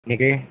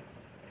nigger.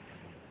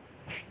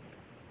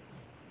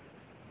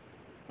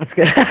 Let's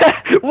go.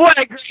 What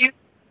a great.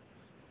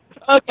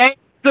 Okay,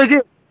 so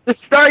dude, the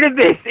start of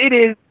this, it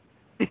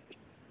is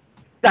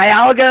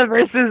Dialga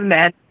versus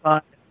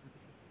Mandibuzz.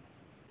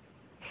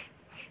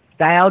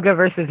 Dialga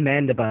versus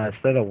Mandibuzz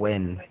for the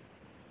win.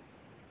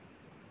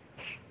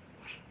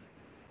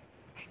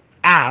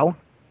 Ow.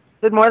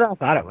 Did more than I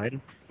thought it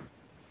would.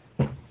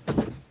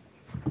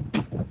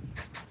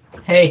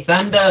 Hey,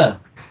 Thunder!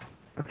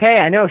 Okay,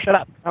 I know, shut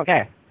up.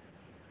 Okay.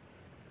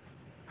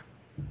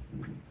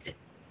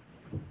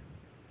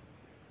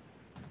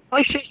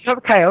 Holy shit, you have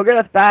a Kyogre?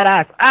 That's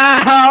badass.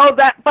 Ow,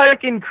 that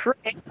fucking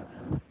crit.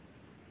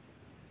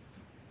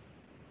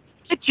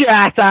 Get your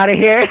ass out of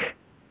here.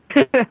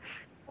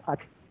 Fuck.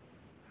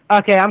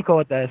 Okay, I'm cool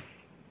with this.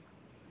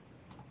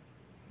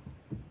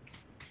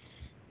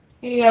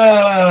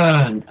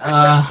 Yeah,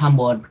 I'm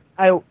bored.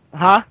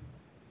 Huh?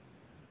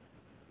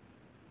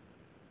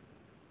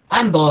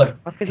 I'm bored.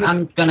 That's because you're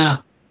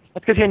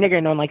a nigger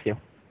and no one likes you.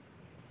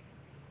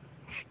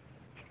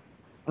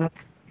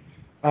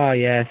 Oh,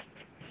 yes.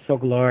 So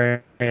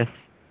glorious.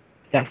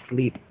 That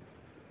sleep.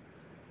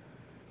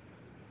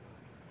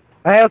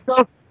 Alright,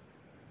 let's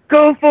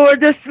go for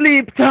the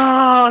sleep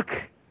talk.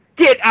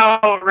 Get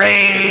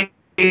outraged.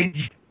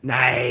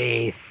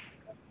 Nice.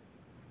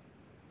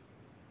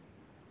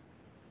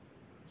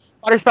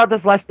 Water spout does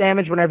less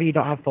damage whenever you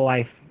don't have full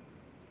life.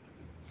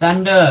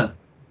 Thunder!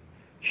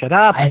 Shut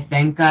up. I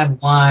think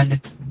I've won.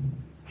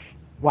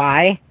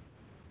 Why?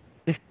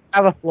 Just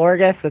have a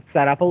Florges that's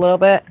set up a little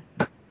bit.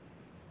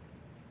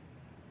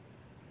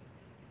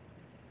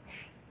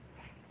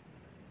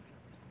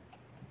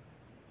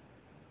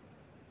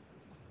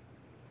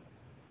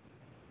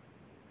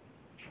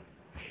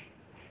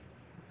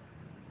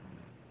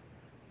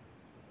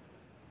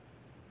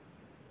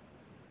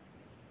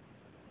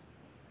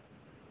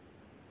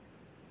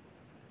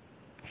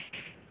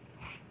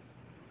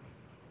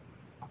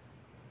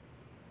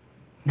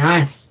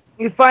 Nice.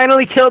 You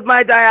finally killed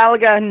my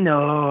Dialga.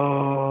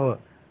 No.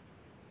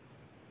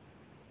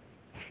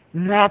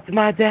 Not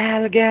my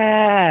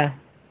Dialga.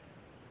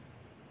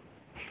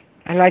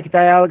 I like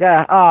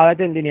Dialga. Oh, that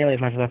didn't do nearly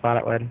as much as I thought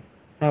it would.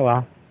 Oh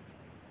well.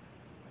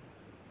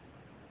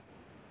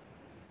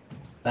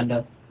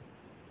 Thunder.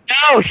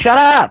 No, shut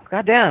up.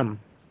 Goddamn.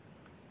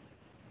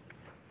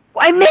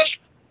 I missed.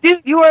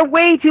 Dude, you are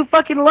way too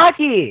fucking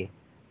lucky.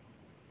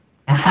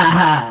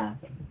 Haha.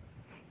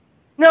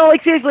 No,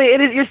 like seriously,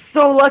 it is. You're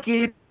so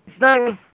lucky. It's not even